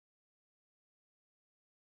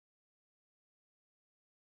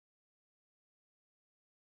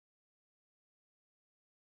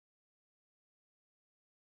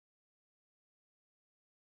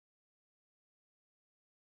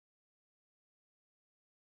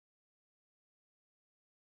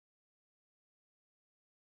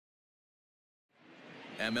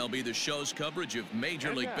MLB The Show's coverage of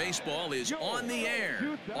Major League Baseball is on the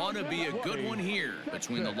air. Ought to be a good one here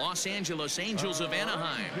between the Los Angeles Angels of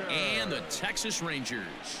Anaheim and the Texas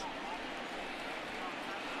Rangers.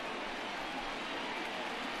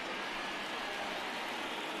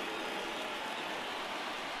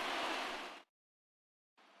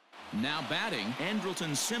 Now batting,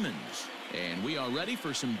 Andrelton Simmons. And we are ready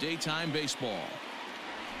for some daytime baseball.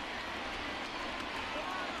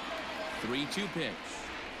 3-2 pitch.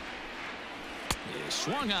 He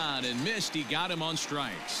swung on and missed. He got him on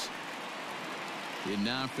strikes. And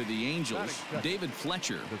now for the Angels, David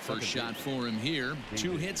Fletcher. First shot for him here.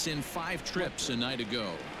 2 hits in 5 trips a night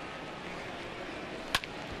ago.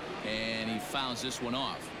 And he fouls this one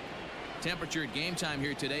off. Temperature at game time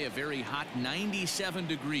here today, a very hot 97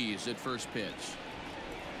 degrees at first pitch.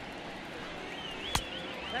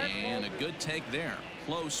 And a good take there.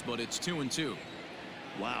 Close, but it's 2-2.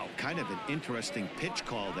 Wow, kind of an interesting pitch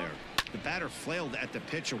call there. The batter flailed at the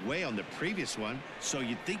pitch away on the previous one, so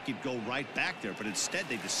you'd think you'd go right back there, but instead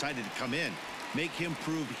they decided to come in, make him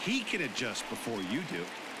prove he can adjust before you do.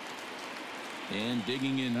 And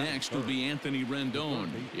digging in next will be Anthony Rendon.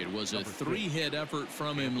 It was a 3-hit effort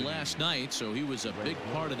from him last night, so he was a big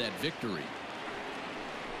part of that victory.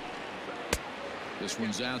 This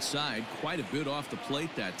one's outside, quite a bit off the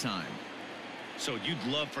plate that time. So you'd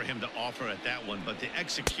love for him to offer at that one, but the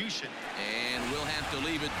execution. And we'll have to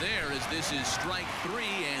leave it there as this is strike 3,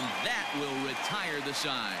 and that will retire the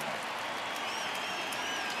side.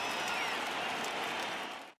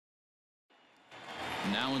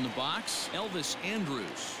 Now in the box, Elvis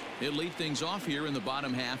Andrus. He'll lead things off here in the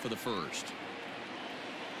bottom half of the first.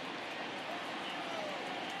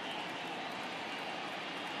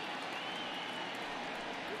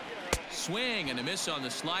 Swing and a miss on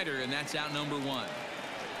the slider, and that's out number 1.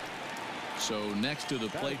 So next to the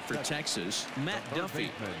plate for Texas, Matt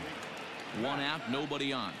Duffy. 1 out,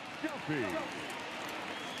 nobody on.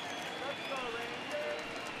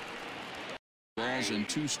 Balls and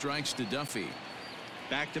 2 strikes to Duffy.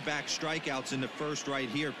 Back-to-back strikeouts in the first right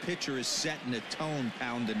here. Pitcher is setting the tone,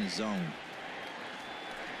 pounding his zone.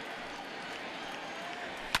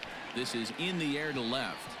 This is in the air to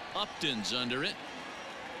left. Upton's under it.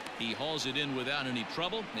 He hauls it in without any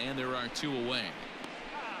trouble, and there are 2 away.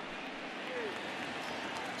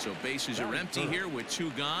 So bases are empty here with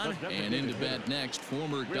 2 gone, and into bat next,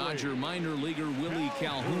 former Dodger minor leaguer Willie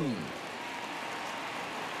Calhoun.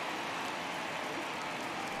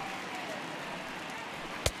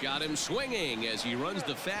 Got him swinging as he runs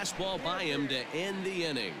the fastball by him to end the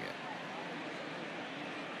inning.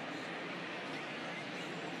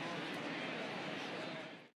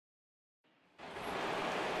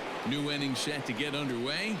 New inning set to get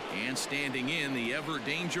underway, and standing in, the ever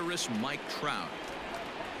dangerous Mike Trout.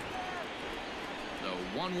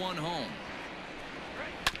 The 1-1 home.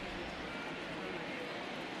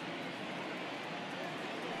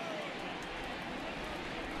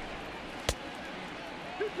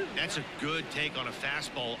 That's a good take on a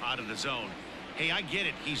fastball out of the zone. Hey, I get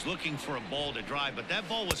it. He's looking for a ball to drive, but that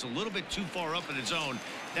ball was a little bit too far up in the zone.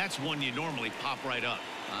 That's one you normally pop right up.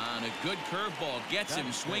 On a good curveball, gets him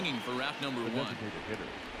swinging for route number 1.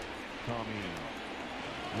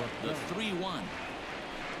 The 3-1.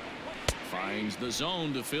 Finds the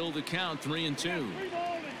zone to fill the count, 3-2.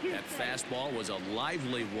 That fastball was a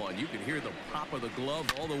lively one. You could hear the pop of the glove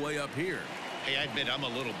all the way up here. Hey, I admit I'm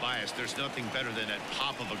a little biased. There's nothing better than that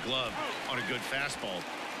pop of a glove on a good fastball.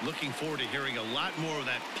 Looking forward to hearing a lot more of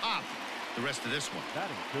that pop the rest of this one.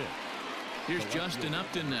 Here's Justin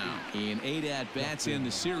Upton now. In 8 at-bats in the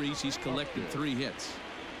series, he's collected 3 hits.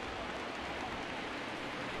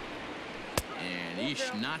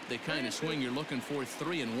 And not the kind of swing you're looking for.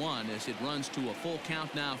 3-1 as it runs to a full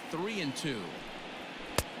count now, 3-2.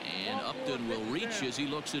 And Upton will reach as he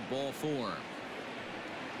looks at ball 4.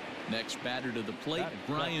 Next batter to the plate,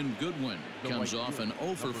 Brian Goodwin. Comes off an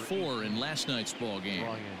 0 for 4 in last night's ball game.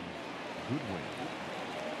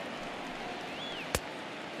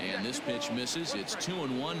 And this pitch misses. It's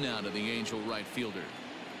 2-1 now to the Angel right fielder.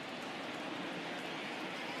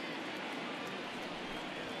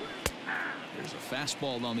 There's a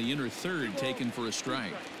fastball on the inner third taken for a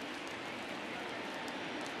strike.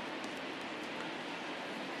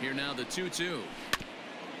 Here now the 2-2.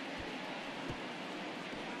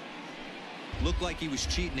 Looked like he was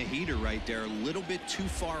cheating a heater right there. A little bit too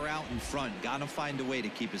far out in front. Got to find a way to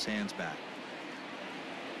keep his hands back.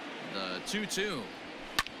 The 2-2.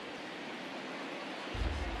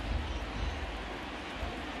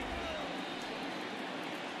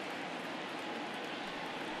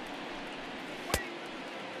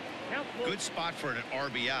 Good spot for an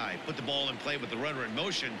RBI. Put the ball in play with the runner in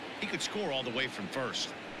motion. He could score all the way from first.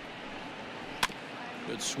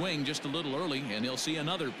 Good swing just a little early, and he'll see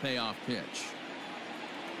another payoff pitch.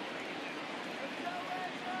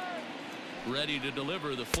 Ready to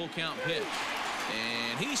deliver the full count pitch.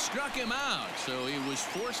 And he struck him out, so he was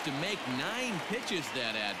forced to make 9 pitches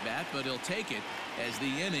that at bat, but he'll take it as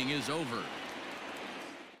the inning is over.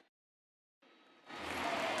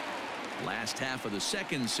 Last half of the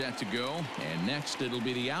second set to go, and next it'll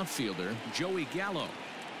be the outfielder, Joey Gallo.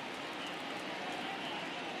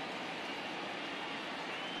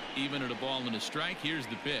 Even at a ball and a strike, here's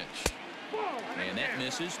the pitch. And that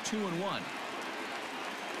misses. 2-1.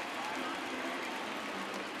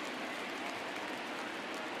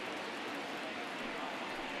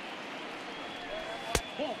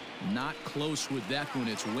 Not close with that one.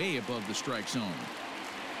 It's way above the strike zone.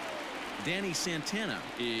 Danny Santana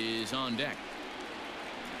is on deck.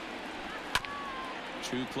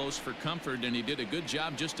 Too close for comfort, and he did a good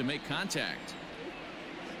job just to make contact.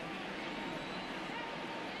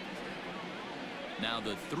 Now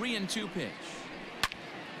the 3-2 pitch.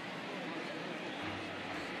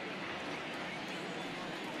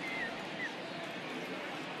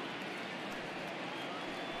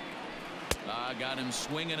 Got him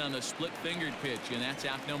swinging on the split-fingered pitch, and that's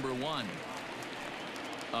out number 1.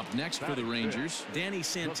 Up next for the Rangers, Danny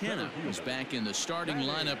Santana is back in the starting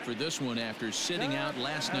lineup for this one after sitting out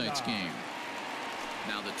last night's game.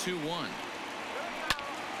 Now the 2-1.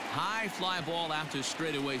 High fly ball out to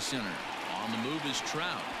straightaway center. On the move is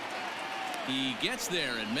Trout. He gets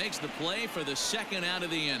there and makes the play for the second out of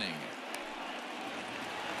the inning.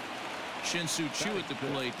 Shin-Soo Choo at the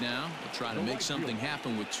plate now. We'll try to make something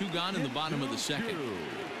happen with 2 gone in the bottom of the second.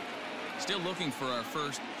 Still looking for our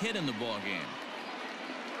first hit in the ball game.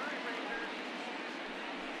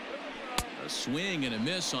 A swing and a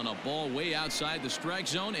miss on a ball way outside the strike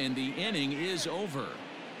zone, and the inning is over.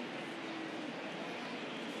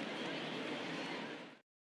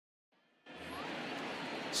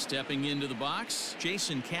 Stepping into the box,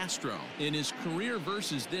 Jason Castro. In his career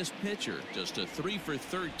versus this pitcher, just a 3 for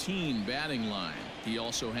 13 batting line. He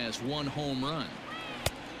also has 1 home run.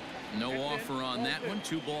 No offer on that one.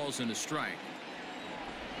 2 balls and a strike.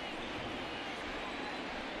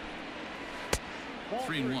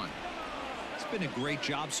 3-1. It's been a great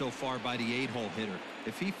job so far by the 8-hole hitter.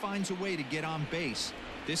 If he finds a way to get on base,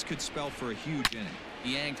 this could spell for a huge inning.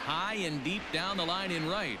 Yanked high and deep down the line in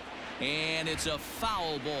right. And it's a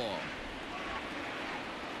foul ball.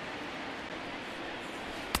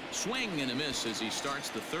 Swing and a miss as he starts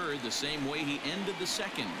the third the same way he ended the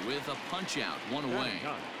second, with a punch out, 1 away.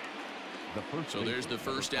 So there's the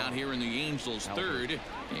first out here in the Angels' third,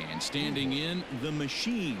 and standing in, the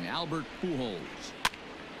machine, Albert Pujols.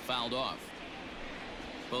 Fouled off.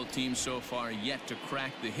 Both teams so far yet to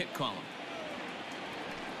crack the hit column.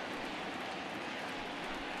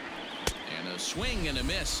 And a swing and a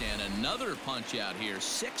miss, and another punch out here.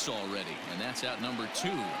 6 already, and that's out number 2.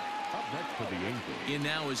 Up next for the Angels. In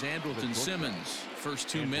now is Andrelton Simmons. First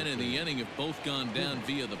 2 men in the inning have both gone down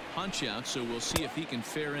via the punch out, so we'll see if he can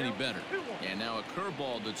fare any better. And now a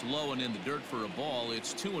curveball that's low and in the dirt for a ball.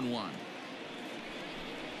 It's 2-1.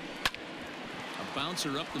 A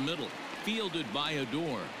bouncer up the middle, fielded by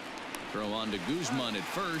Odor. Throw on to Guzman at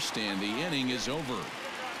first, and the inning is over.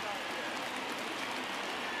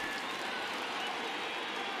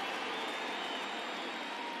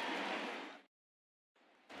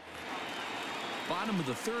 Bottom of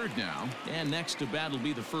the third now, and next to bat will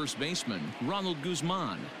be the first baseman, Ronald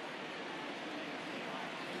Guzman.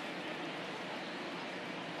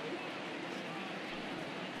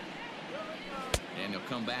 And he'll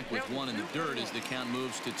come back with 1 in the dirt as the count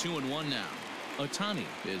moves to 2-1 now. Ohtani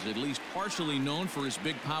is at least partially known for his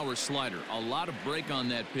big power slider. A lot of break on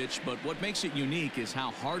that pitch, but what makes it unique is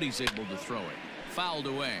how hard he's able to throw it. Fouled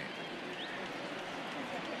away.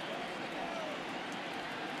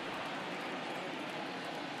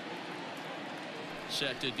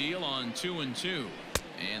 Set to deal on 2-2.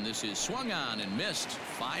 And this is swung on and missed.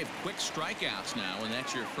 5 quick strikeouts now, and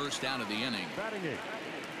that's your first out of the inning.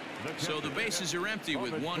 So the bases are empty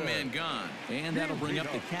with 1 man gone. And that'll bring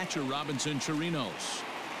up the catcher, Robinson Chirinos.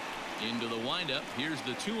 Into the windup. Here's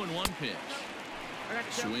the 2-1 pitch.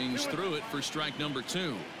 Swings through it for strike number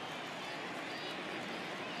 2.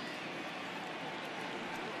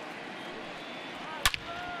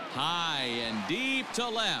 High and deep to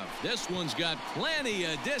left. This one's got plenty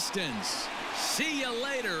of distance. See you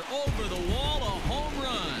later. Over the wall, a home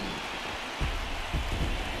run.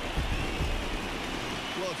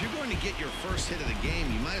 Well, if you're going to get your first hit of the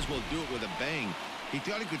game, you might as well do it with a bang. He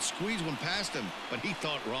thought he could squeeze one past him, but he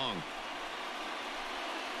thought wrong.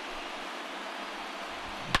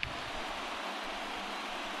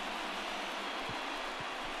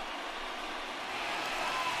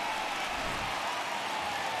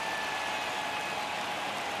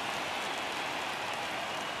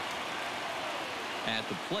 At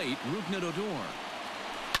the plate, Rougned Odor.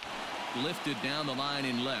 Lifted down the line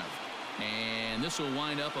in left. And this will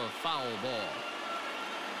wind up a foul ball.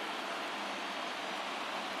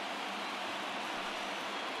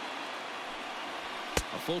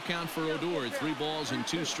 A full count for Odor, 3 balls and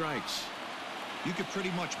 2 strikes. You could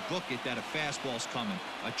pretty much book it that a fastball's coming.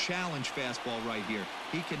 A challenge fastball right here.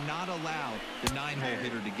 He cannot allow the 9-hole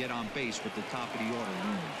hitter to get on base with the top of the order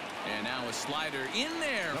looming. And now a slider in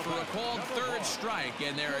there for a called 3rd strike,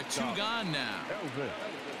 and there are 2 gone now.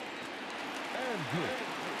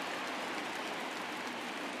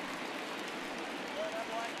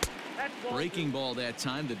 Breaking ball that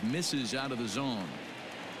time that misses out of the zone.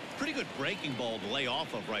 Pretty good breaking ball to lay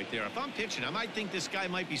off of right there. If I'm pitching, I might think this guy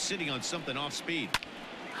might be sitting on something off speed.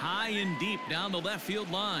 High and deep down the left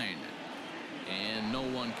field line. And no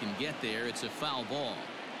one can get there. It's a foul ball.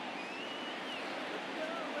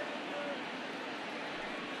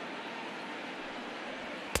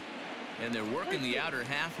 And they're working the outer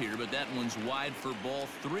half here, but that one's wide for ball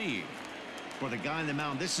 3. For the guy on the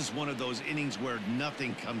mound, this is one of those innings where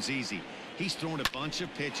nothing comes easy. He's thrown a bunch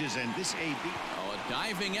of pitches, and this AB. Oh, a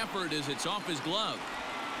diving effort as it's off his glove.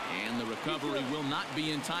 And the recovery will not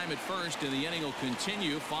be in time at first, and the inning will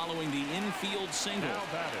continue following the infield single. Now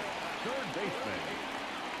batting, third baseman,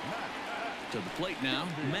 to the plate now,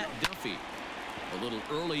 Matt Duffy. A little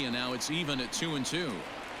early, and now it's even at 2-2.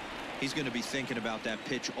 He's going to be thinking about that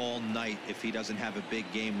pitch all night if he doesn't have a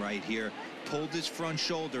big game right here. Pulled his front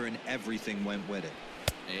shoulder, and everything went with it.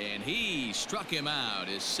 And he struck him out,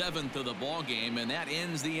 his 7th of the ball game, and that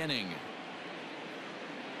ends the inning.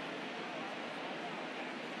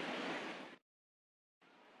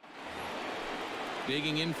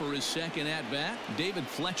 Digging in for his second at-bat, David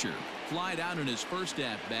Fletcher. Flied out in his first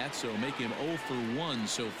at-bat, so make him 0 for 1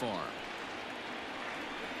 so far.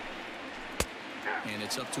 And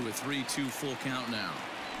it's up to a 3-2 full count now.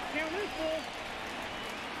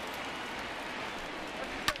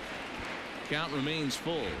 Count remains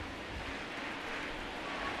full.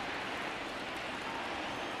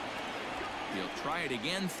 He'll try it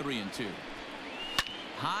again, 3-2.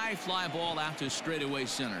 High fly ball out to straightaway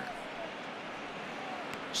center.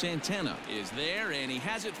 Santana is there, and he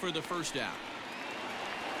has it for the first out.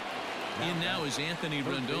 In now is Anthony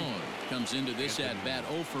Rendon. Comes into this at bat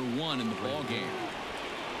 0 for 1 in the ball game.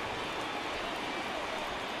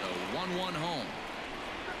 The 1-1 home.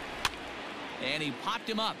 And he popped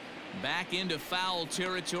him up. Back into foul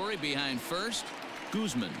territory behind first.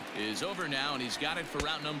 Guzman is over now, and he's got it for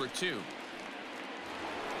out number 2.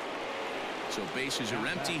 So bases are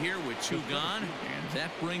empty here with 2 gone, and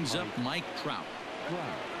that brings up Mike Trout.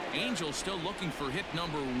 Angels still looking for hit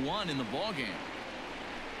number 1 in the ball game.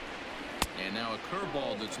 And now a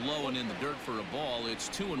curveball that's low and in the dirt for a ball. It's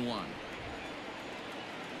 2-1.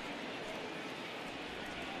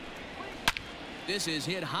 This is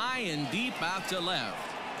hit high and deep out to left.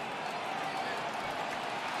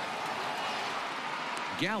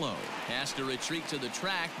 Gallo has to retreat to the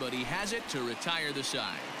track, but he has it to retire the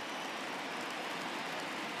side.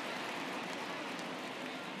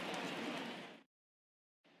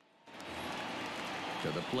 To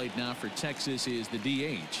the plate now for Texas is the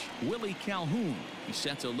DH, Willie Calhoun. He's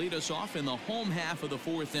set to lead us off in the home half of the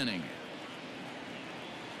 4th inning.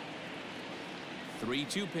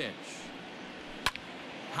 3-2 pitch.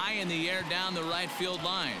 High in the air down the right field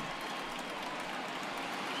line.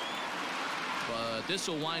 But this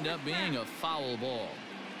will wind up being a foul ball.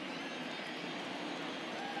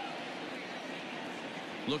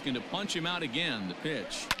 Looking to punch him out again. The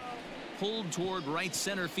pitch pulled toward right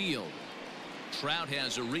center field. Trout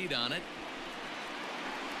has a read on it.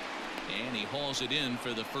 And he hauls it in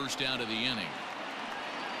for the first out of the inning.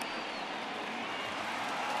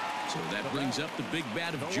 So that brings up the big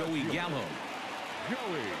bat of Joey Gallo.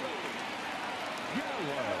 Joey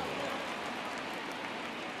Gallo.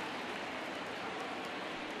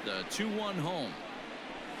 The 2-1 home.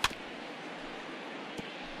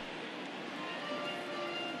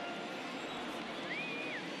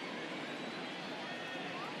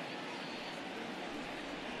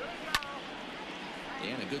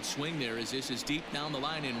 And a good swing there as this is deep down the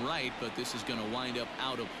line in right, but this is going to wind up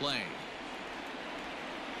out of play.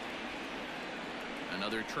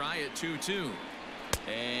 Another try at 2-2.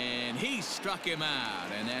 And he struck him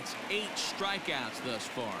out, and that's 8 strikeouts thus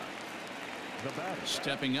far.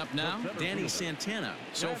 Stepping up now, Danny Santana.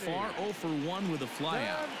 So far 0 for 1 with a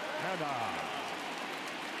flyout.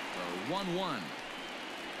 The 1-1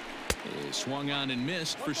 is swung on and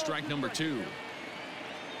missed for strike number 2.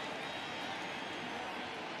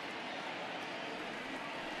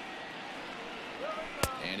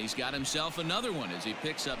 And he's got himself another one as he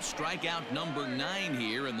picks up strikeout number 9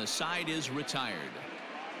 here, and the side is retired.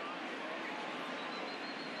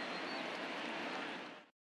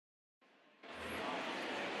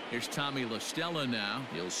 Here's Tommy La Stella now.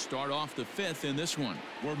 He'll start off the 5th in this one.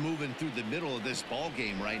 We're moving through the middle of this ball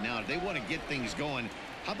game right now. If they want to get things going,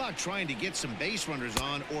 how about trying to get some base runners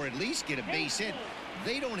on, or at least get a base hit?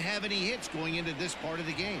 They don't have any hits going into this part of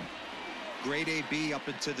the game. Great AB up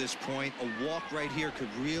until this point. A walk right here could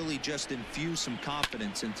really just infuse some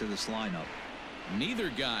confidence into this lineup. Neither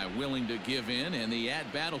guy willing to give in, and the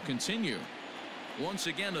at-bat will continue. Once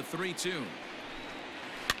again, a 3-2.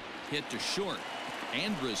 Hit to short.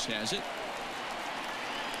 Andrus has it.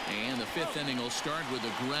 And the 5th inning will start with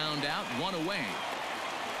a ground out, 1 away.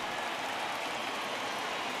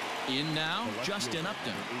 In now, Justin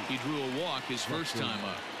Upton. He drew a walk his first time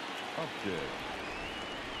up. Upton.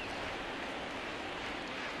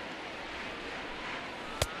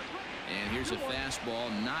 And here's a fastball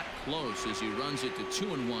not close as he runs it to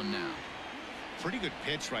 2-1 now. Pretty good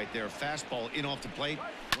pitch right there. Fastball in off the plate.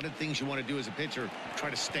 One of the things you want to do as a pitcher, try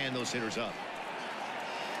to stand those hitters up.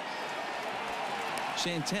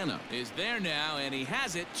 Santana is there now, and he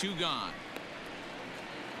has it. 2 gone.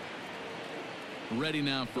 Ready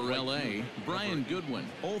now for L.A. Brian Goodwin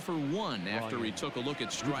 0 for 1 after he took a look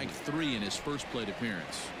at strike 3 in his first plate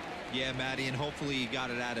appearance. Yeah, Matty, and hopefully he got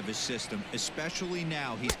it out of his system, especially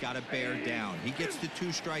now he's got to bear down. He gets the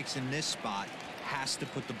 2 strikes in this spot, has to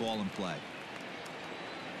put the ball in play.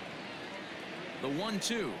 The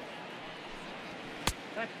 1-2.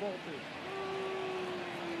 That's ball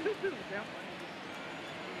 2. 2-2, count.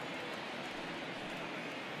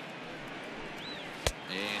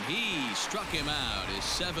 And he struck him out, his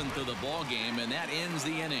 7th of the ball game, and that ends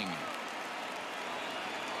the inning.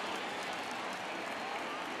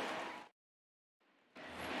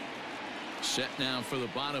 Set now for the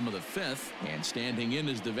bottom of the 5th, and standing in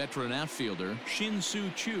is the veteran outfielder Shin-Soo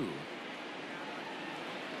Choo.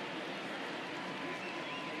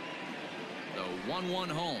 The 1-1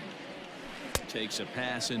 home. Takes a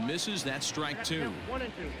pass and misses. That's strike 2. 1-2.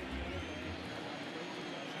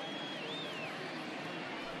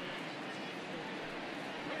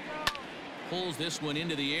 Pulls this one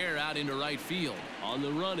into the air out into right field. On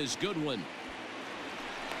the run is Goodwin.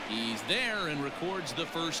 He's there and records the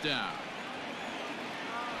first out.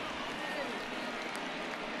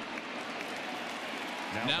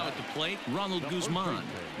 Now at the plate, Ronald Guzman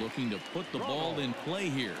looking to put the ball in play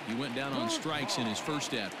here. He went down on strikes in his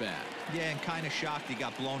first at-bat. Yeah, and kind of shocked he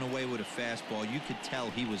got blown away with a fastball. You could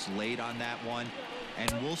tell he was late on that one.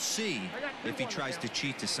 And we'll see if he tries to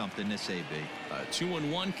cheat to something this AB. A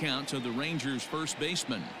 2-1 count to the Rangers first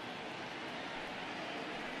baseman.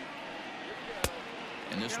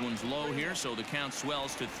 And this one's low here, so the count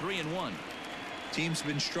swells to 3-1. Team's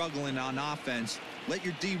been struggling on offense. Let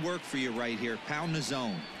your D work for you right here. Pound the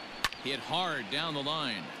zone. Hit hard down the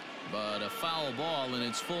line, but a foul ball, and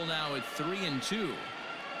it's full now at 3-2.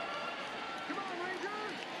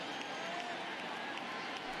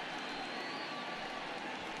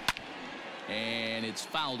 And it's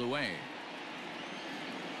fouled away.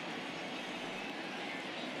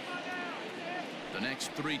 The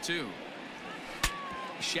next 3-2.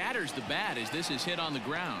 Shatters the bat as this is hit on the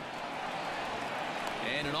ground.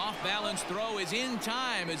 And an off-balance throw is in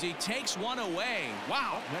time as he takes one away.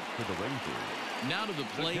 Wow. Next to the Rangers. Now to the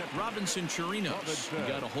plate, Robinson Chirinos.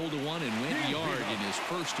 He got a hold of one and went yard in his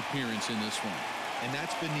first appearance in this one. And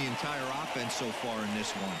that's been the entire offense so far in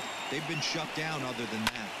this one. They've been shut down other than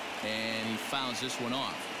that. And he fouls this one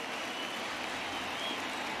off.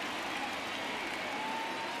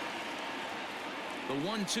 The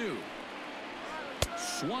 1-2.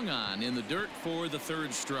 Swung on in the dirt for the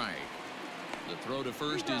 3rd strike. The throw to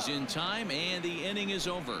first is in time, and the inning is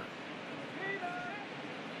over.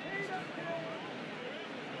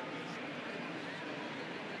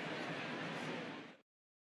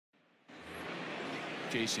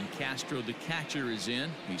 Jason Castro, the catcher, is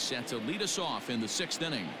in. He's set to lead us off in the 6th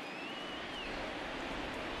inning.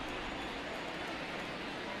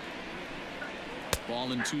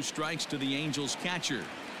 Ball and 2 strikes to the Angels catcher.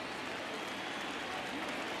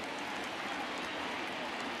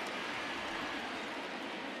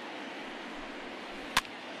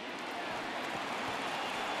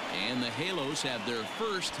 And the Halos have their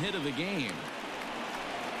first hit of the game.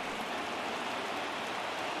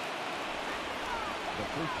 The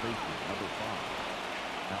first baseman, number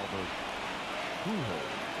 5, Albert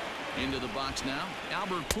Pujols. Into the box now,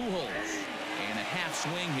 Albert Pujols. And a half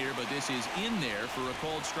swing here, but this is in there for a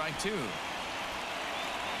called strike 2.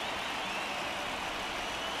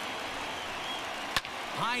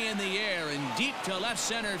 high in the air and deep to left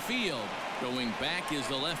center field. Going back is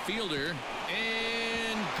the left fielder.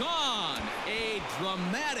 And gone. A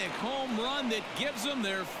dramatic home run that gives them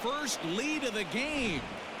their first lead of the game.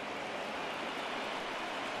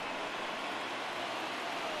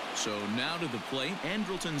 So now to the plate,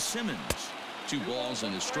 Andrelton Simmons. 2 balls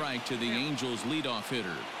and a strike to the Angels leadoff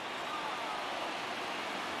hitter.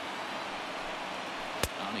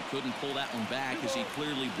 He couldn't pull that one back as he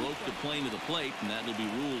clearly broke the plane of the plate, and that'll be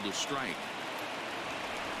ruled a strike.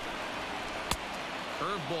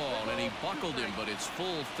 Curveball, and he buckled him, but it's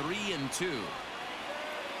full 3-2.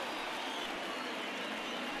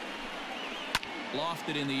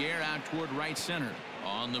 Lofted in the air out toward right center.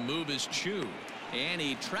 On the move is Chu, and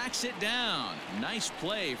he tracks it down. Nice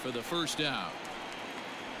play for the first out.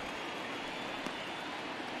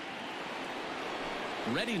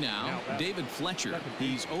 Ready now, David Fletcher.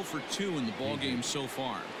 He's 0 for 2 in the ballgame so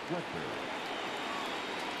far.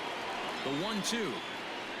 The 1-2.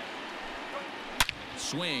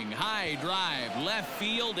 Swing, high drive, left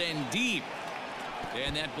field and deep.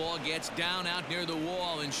 And that ball gets down out near the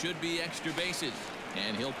wall and should be extra bases.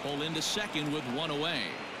 And he'll pull into second with 1 away.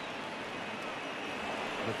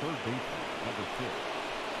 The third baseman, number 6,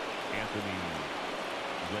 Anthony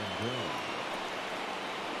Rendon.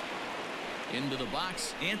 Into the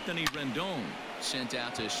box, Anthony Rendon sent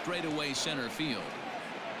out to straightaway center field.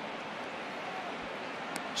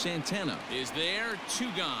 Santana is there,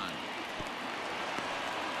 2 gone.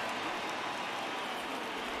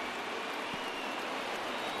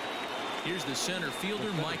 Here's the center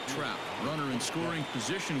fielder, Mike Trout. Runner in scoring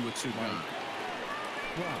position with 2 gone.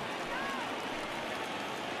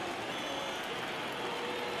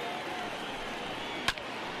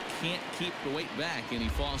 Can't keep the weight back, and he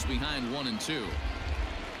falls behind 1 and 2.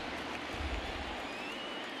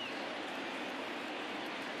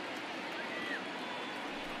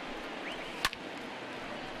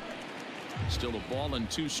 Still a ball and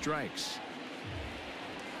 2 strikes.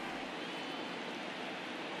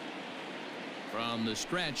 From the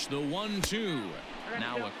stretch, the 1-2.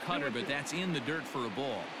 Now a cutter, but that's in the dirt for a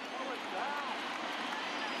ball.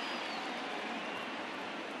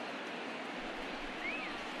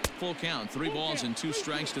 Full count, 3 balls and 2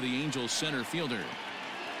 strikes to the Angels center fielder.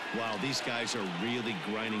 Wow, these guys are really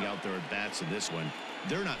grinding out their at-bats in this one.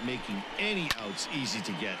 They're not making any outs easy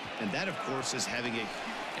to get. And that, of course, is having a...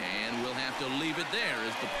 And we'll have to leave it there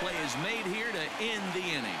as the play is made here to end the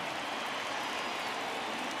inning.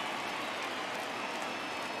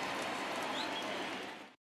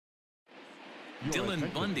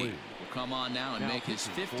 Dylan Bundy will come on now and make his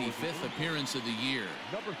 55th appearance of the year.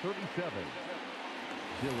 Number 37.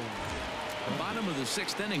 The bottom of the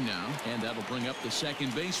 6th inning now, and that'll bring up the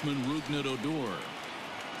second baseman, Rougned Odor.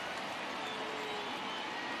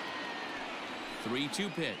 3-2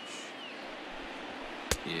 pitch.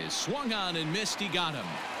 Is swung on and missed. He got him.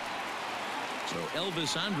 So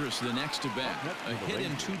Elvis Andrus the next to bat. A hit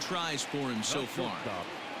in 2 tries for him so far.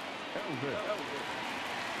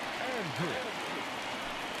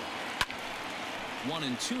 1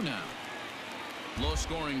 and 2 now. Low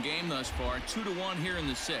scoring game thus far, 2-1 here in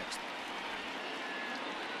the 6th.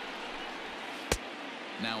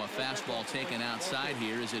 Now a fastball taken outside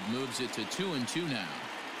here as it moves it to 2-2 now.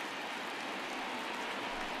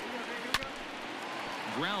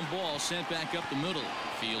 Ground ball sent back up the middle.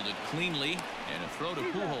 Fielded cleanly, and a throw to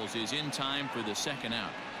Pujols is in time for the second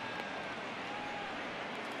out.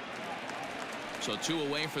 So 2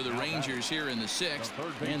 away for the Rangers here in the 6th,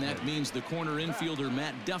 and that means the corner infielder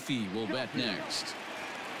Matt Duffy will bat next.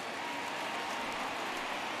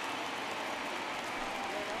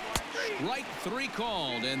 Strike 3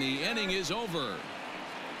 called, and the inning is over.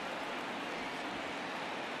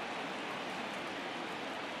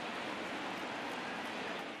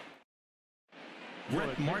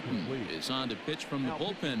 Brett Martin is on to pitch from the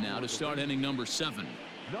bullpen now to start inning number 7.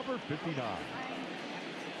 Number 59.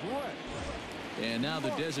 Brett. And now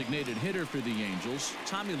the designated hitter for the Angels,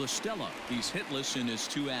 Tommy La Stella. He's hitless in his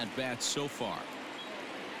 2 at-bats so far.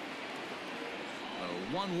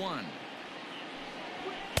 A 1-1.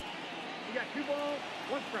 You got 2 balls,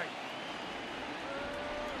 1 strike.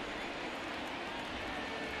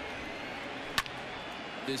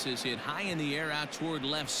 This is hit high in the air out toward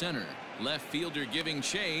left center. Left fielder giving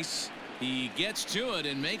chase. He gets to it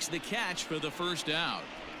and makes the catch for the first out.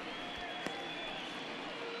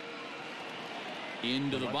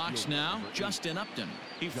 Into the box now, Justin Upton.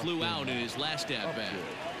 He flew out in his last at-bat.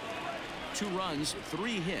 2 runs,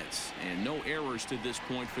 3 hits, and no errors to this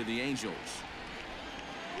point for the Angels.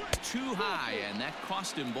 Too high, and that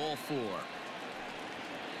cost him ball 4.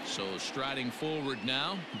 So striding forward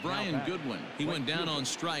now, Brian Goodwin. He went down on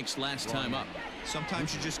strikes last time up.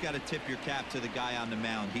 Sometimes you just got to tip your cap to the guy on the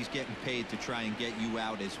mound. He's getting paid to try and get you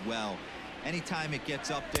out as well. Anytime it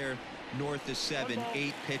gets up there north of 7,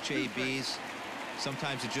 8 pitch ABs,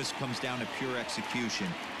 sometimes it just comes down to pure execution.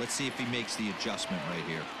 Let's see if he makes the adjustment right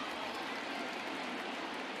here.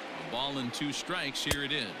 A ball and 2 strikes. Here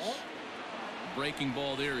it is. Breaking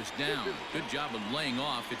ball there is down. Good job of laying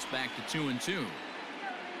off. It's back to 2-2.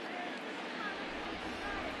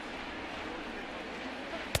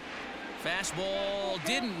 Fastball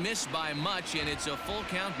didn't miss by much, and it's a full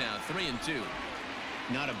count now, 3-2.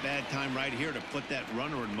 Not a bad time right here to put that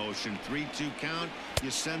runner in motion. 3-2 count.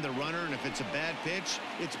 You send the runner, and if it's a bad pitch,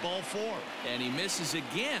 it's ball 4. And he misses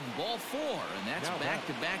again, ball 4. And that's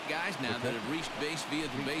back-to-back guys now that have reached base via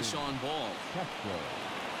the base on ball.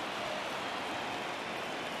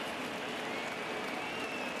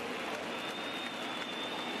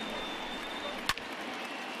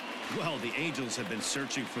 Well, the Angels have been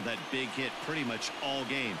searching for that big hit pretty much all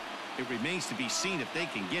game. It remains to be seen if they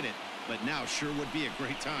can get it, but now sure would be a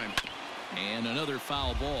great time. And another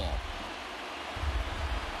foul ball.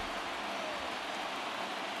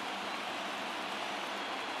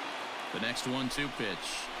 The next 1-2 pitch.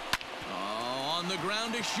 Oh, on the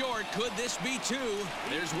ground to short. Could this be 2?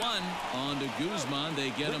 There's 1. On to Guzman.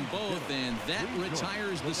 They get them both, and that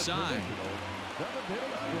retires the side.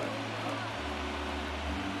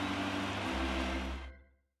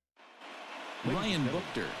 Ryan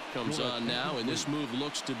Buchter comes on now, and this move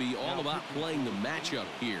looks to be all about playing the matchup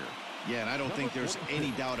here. Yeah, and I don't think there's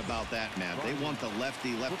any doubt about that, man. They want the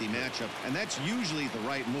lefty-lefty matchup, and that's usually the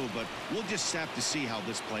right move, but we'll just have to see how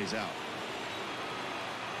this plays out.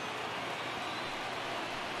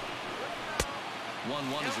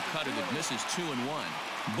 One is a cutter that misses 2-1.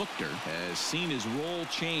 Buchter has seen his role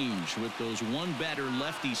change with those one-batter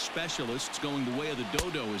lefty specialists going the way of the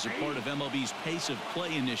dodo as a part of MLB's pace of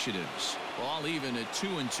play initiatives. Ball even at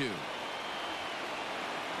 2-2.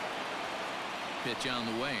 Pitch on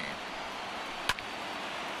the way.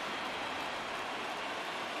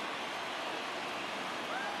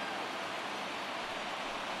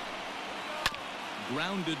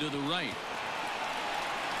 Grounded to the right.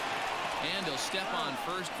 And he'll step on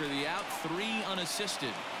first for the out. 3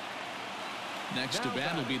 unassisted. Next to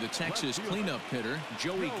bat will be the Texas cleanup hitter,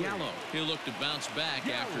 Joey Gallo. He'll look to bounce back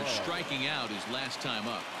after striking out his last time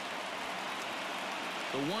up.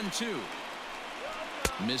 The 1-2.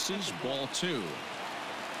 Misses, ball 2.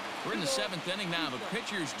 We're in the 7th inning now of a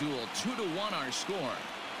pitcher's duel. 2-1 our score.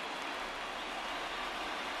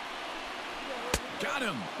 Got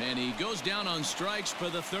him. And he goes down on strikes for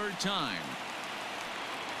the 3rd time.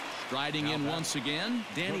 Striding in once again,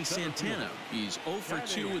 Danny Santana. He's 0 for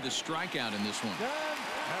 2 with a strikeout in this one.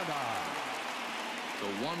 The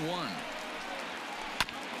 1-1.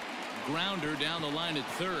 Grounder down the line at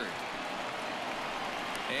 3rd.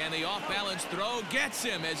 And the off-balance throw gets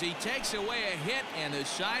him as he takes away a hit, and the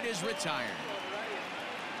side is retired.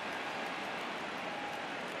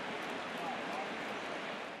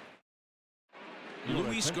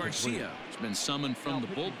 Luis Garcia has been summoned from the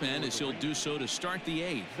bullpen as he'll do so to start the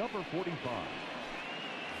 8th. Number 45.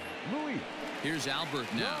 Luis. Here's Albert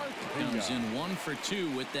now. Comes in 1 for 2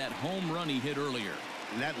 with that home run he hit earlier.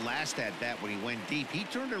 And that last at-bat when he went deep, he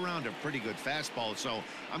turned around a pretty good fastball. So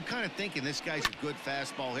I'm kind of thinking this guy's a good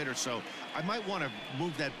fastball hitter. So I might want to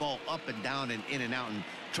move that ball up and down and in and out and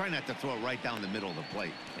try not to throw it right down the middle of the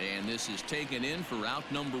plate. And this is taken in for out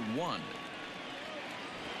number 1.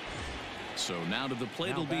 So now to the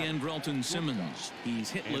plate will be Andrelton Simmons.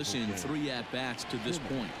 He's hitless in 3 at-bats to this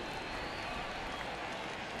point.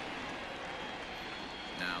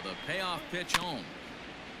 Now the payoff pitch home.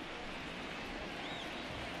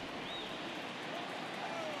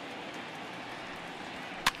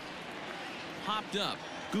 Popped up.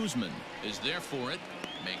 Guzman is there for it.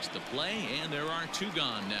 Makes the play, and there are 2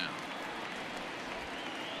 gone now.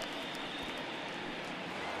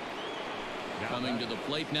 Coming to the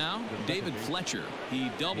plate now, David Fletcher.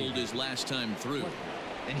 He doubled his last time through.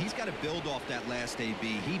 And he's got to build off that last AB.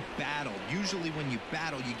 He battled. Usually when you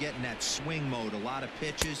battle, you get in that swing mode. A lot of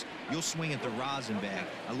pitches, you'll swing at the rosin bag.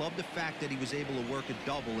 I love the fact that he was able to work a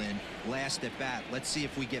double in last at bat. Let's see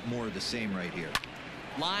if we get more of the same right here.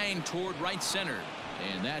 Line toward right center.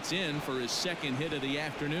 And that's in for his 2nd hit of the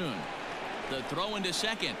afternoon. The throw into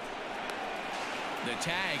second. The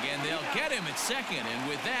tag, and they'll get him at second. And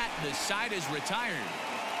with that, the side is retired.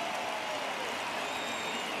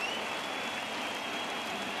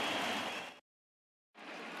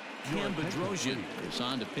 Cam Bedrosian is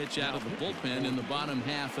on to pitch out of the bullpen in the bottom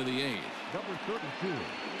half of the 8th. Number 32.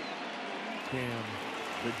 Cam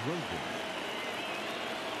the Trojans.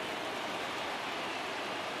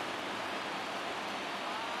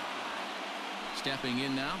 Stepping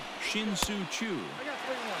in now, Shin-Soo Choo.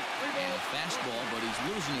 And a fastball, but he's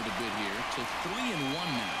losing it a bit here to 3-1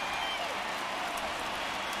 now.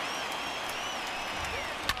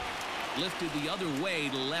 Lifted the other way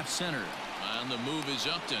to left center. On the move is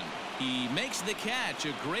Upton. He makes the catch.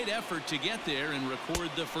 A great effort to get there and record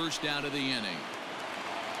the first out of the inning.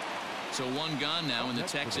 So one gone now in the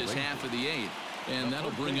Texas half of the eighth. And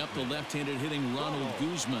that'll bring up the left-handed hitting Ronald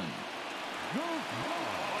Guzman.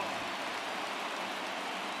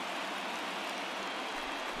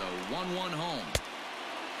 The 1-1 home.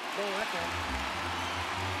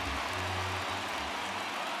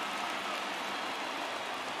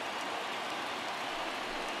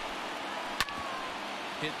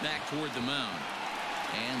 Hit back toward the mound.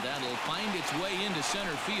 And that'll find its way into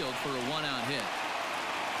center field for a one-out hit.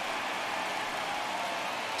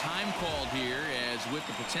 Time called here, as with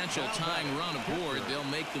the potential tying run aboard, they'll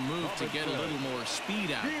make the move to get a little more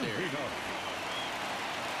speed out there.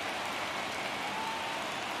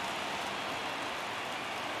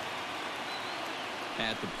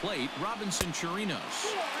 At the plate, Robinson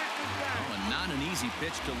Chirinos. Well, not an easy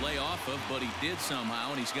pitch to lay off of, but he did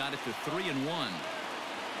somehow, and he's got it to 3-1.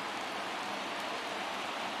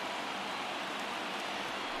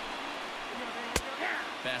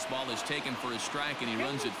 Fastball is taken for a strike, and he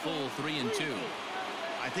runs it full 3-2.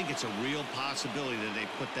 I think it's a real possibility that they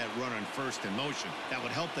put that runner on first in motion. That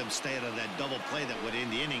would help them stay out of that double play that would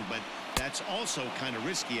end the inning, but that's also kind of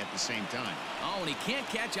risky at the same time. Oh, and he can't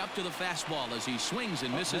catch up to the fastball as he swings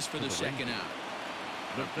and misses for the second out.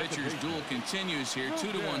 The pitcher's duel continues here.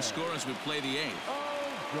 2-1 score as we play the eighth.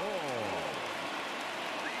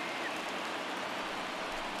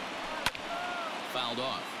 Fouled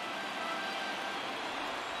off.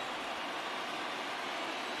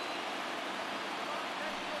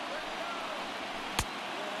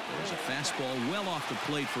 There's a fastball well off the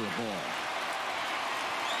plate for a ball.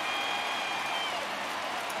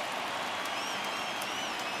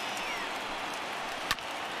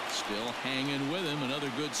 Still hanging with him.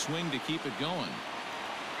 Another good swing to keep it going.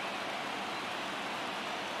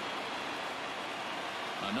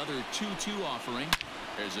 Another 2-2 offering.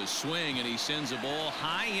 There's a swing, and he sends a ball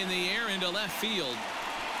high in the air into left field.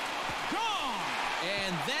 Gone!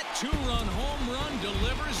 And that two-run home run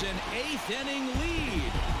delivers an eighth-inning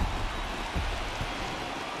lead.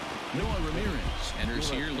 Noah Ramirez enters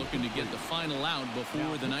here looking to get the final out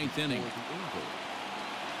before the ninth inning.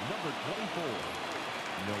 Number 24,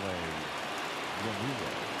 Noah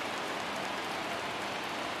Ramirez.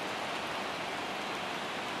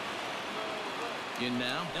 In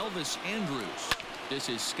now, Elvis Andrus. This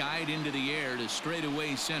is skied into the air to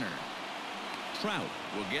straightaway center. Trout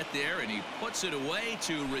will get there, and he puts it away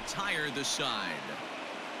to retire the side.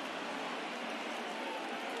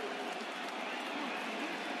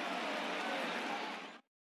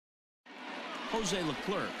 Jose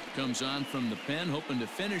Leclerc comes on from the pen, hoping to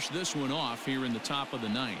finish this one off here in the top of the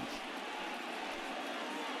ninth.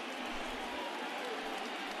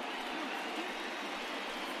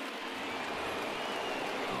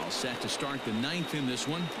 All set to start the ninth in this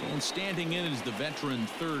one, and standing in is the veteran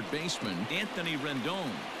third baseman Anthony Rendon.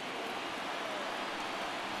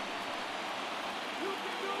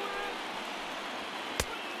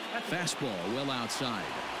 Fastball well outside.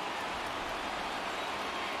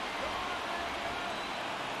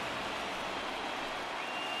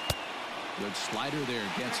 Good slider there,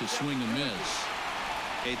 gets a swing and miss.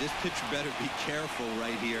 Hey, this pitcher better be careful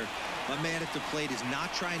right here. My man at the plate is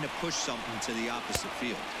not trying to push something to the opposite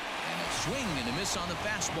field. And a swing and a miss on the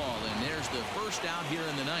fastball, and there's the first out here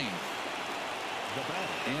in the ninth.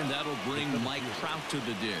 And that'll bring Mike Trout to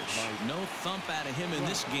the dish. No thump out of him in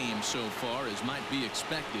this game so far, as might be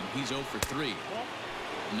expected. He's 0 for 3.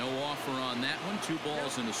 No offer on that one. 2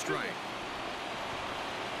 balls and a strike.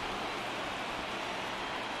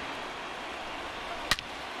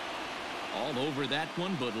 All over that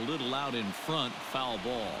one, but a little out in front. Foul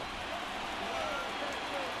ball.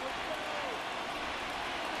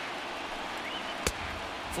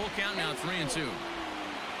 Full count now, 3-2.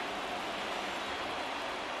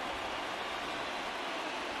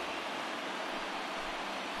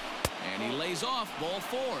 And he lays off, ball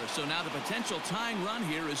 4. So now the potential tying run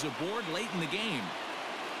here is aboard late in the game.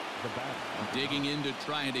 Digging in to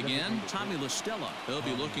try it again, Tommy La Stella. They'll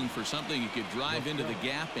be looking for something he could drive into the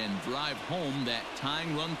gap and drive home that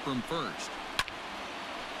tying run from first.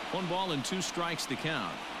 1 ball and 2 strikes to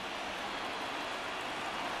count.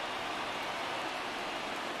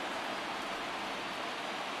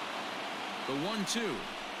 The 1-2.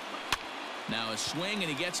 Now a swing, and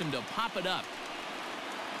he gets him to pop it up.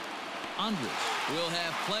 Andres will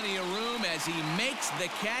have plenty of room as he makes the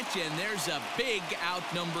catch, and there's a big out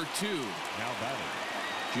number 2. Now batting.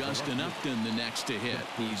 Justin Upton the next to hit.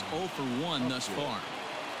 He's 0 for 1 thus far.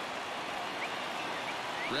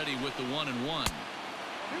 Ready with the 1-1. 2 balls,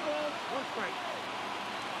 1 strike.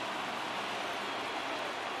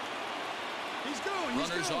 He's going.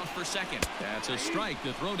 Runners off for second. That's a strike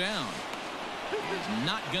to throw down. He's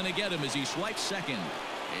not going to get him as he swipes second.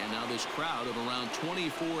 And now this crowd of around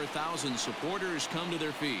 24,000 supporters come to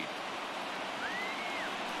their feet.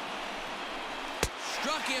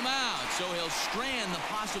 Struck him out, so he'll strand the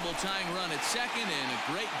possible tying run at second, and a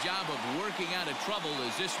great job of working out of trouble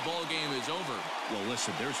as this ball game is over. Well,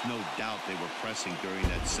 listen, there's no doubt they were pressing during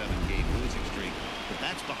that 7-game losing streak, but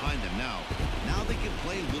that's behind them now. Now they can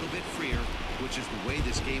play a little bit freer, which is the way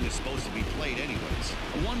this game is supposed to be played anyways.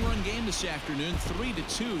 A one-run game this afternoon,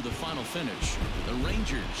 3-2 the final finish. The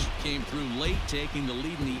Rangers came through late, taking the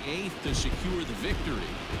lead in the 8th to secure the victory.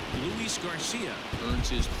 Luis Garcia earns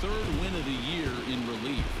his 3rd win of the year in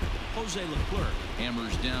relief. Jose Leclerc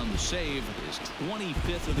hammers down the save, his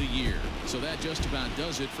 25th of the year. So that just about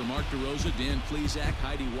does it for Mark DeRosa, Dan Plesac,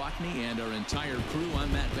 Heidi Watney, and our entire crew.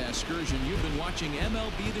 I'm Matt Vasgersian. You've been watching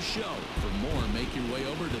MLB The Show. For more, make your way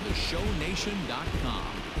over to theshownation.com.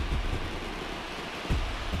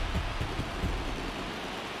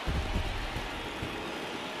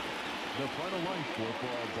 The final line score for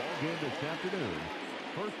our ball game this afternoon.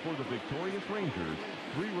 First for the victorious Rangers,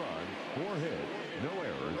 3 runs, 4 hits, no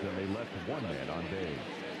errors, and they left 1 man on base.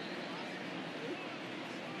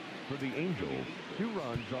 For the Angels, 2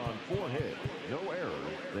 runs on 4 hits, no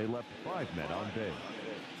errors, they left 5 men on base.